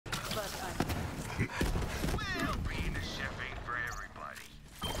being a chef ain't for everybody.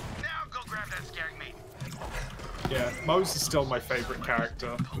 Now go grab that scaring meat. Yeah, Mose is still my favorite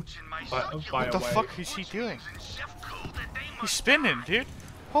character. By What the fuck is he doing? He's spinning, dude.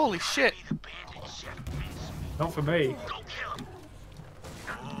 Holy shit. Not for me. Go kill him.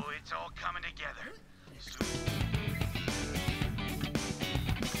 Oh, it's all coming together.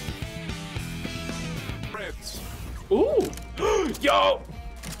 Ooh! Yo!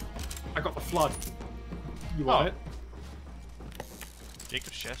 I got the flood. You want it?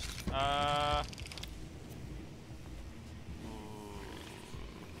 Jacob's chest.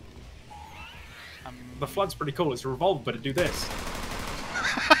 The flood's pretty cool. It's a revolver, but it do this.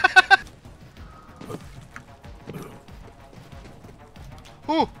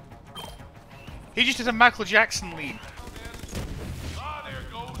 Ooh! He just did a Michael Jackson lead.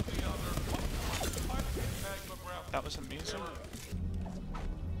 That was amazing.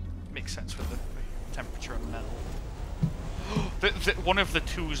 Makes sense with the temperature of metal. One of the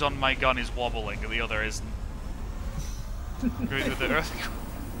twos on my gun is wobbling, and the other isn't. Going with the earthquake.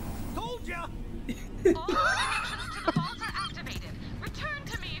 Told ya! All connections to the vaults are activated. Return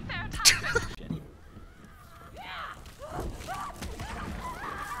to me, fair titan.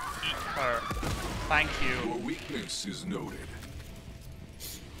 Eat her. Thank you. Your weakness is noted.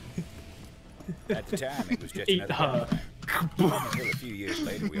 At the time, it was just Eat another her. until a few years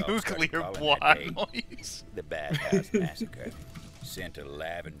later, we all started Nuclear calling that blood day noise. the Bathhouse Massacre. Scent of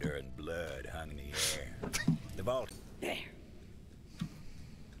lavender and blood hung in the air. The vault. There.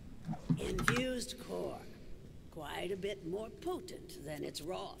 Infused core. Quite a bit more potent than its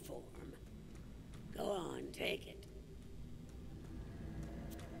raw form. Go on, take it.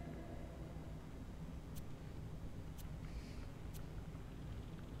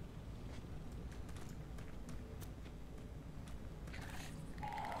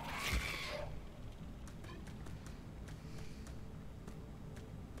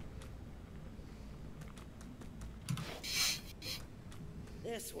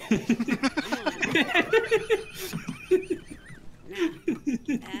 This way.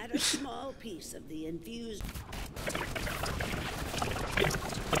 Now, add a small piece of the infused.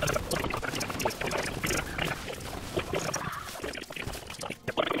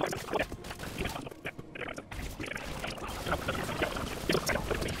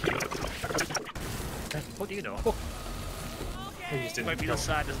 What do you know? He just didn't Might be kill the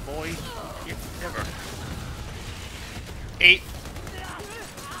saddest boy ever. 8.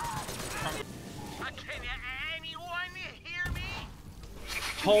 Can anyone hear me?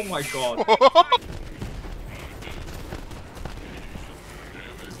 Oh my god.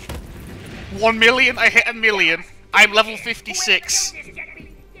 1 million? I hit 1 million. I'm level 56.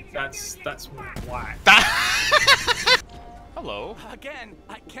 That's whack. Hello. Again,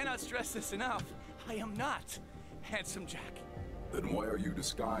 I cannot stress this enough. I am not Handsome Jack. Then why are you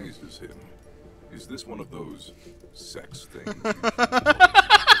disguised as him? Is this one of those sex things?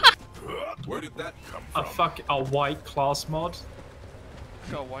 Where did that come from? A white class mod.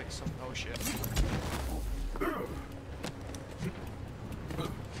 Got white some oh shit.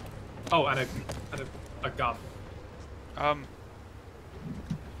 Oh, and a gun.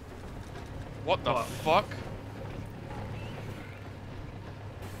 What the What? fuck?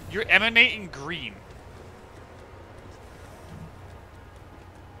 You're emanating green.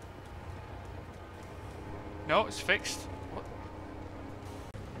 No, it's fixed. What?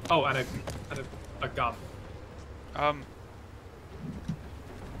 Oh, and a gun.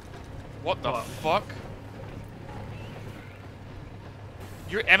 What the What? fuck?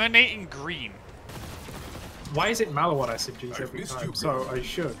 You're emanating green. Why is it Malawat SMGs I've every missed time? you, So girl. I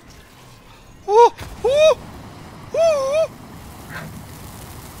should. Ooh, ooh, ooh.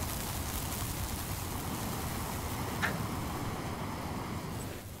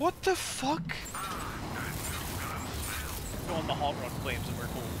 What the fuck? Go on the hot rod claims and we're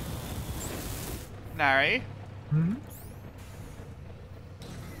cool. Nari? Hmm?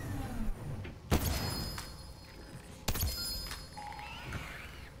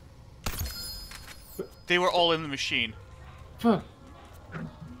 They were all in the machine. Huh.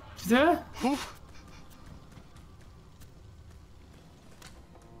 There? Whew.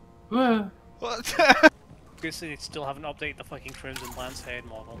 Where? What? Basically, they still haven't updated the fucking Crimson Lance head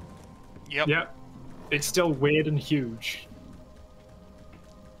model. Yep. Yep. It's still weird and huge.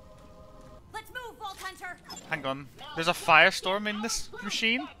 Let's move, Vault Hunter. Hang on. There's a firestorm in this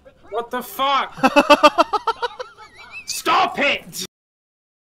machine? What the fuck? Stop it!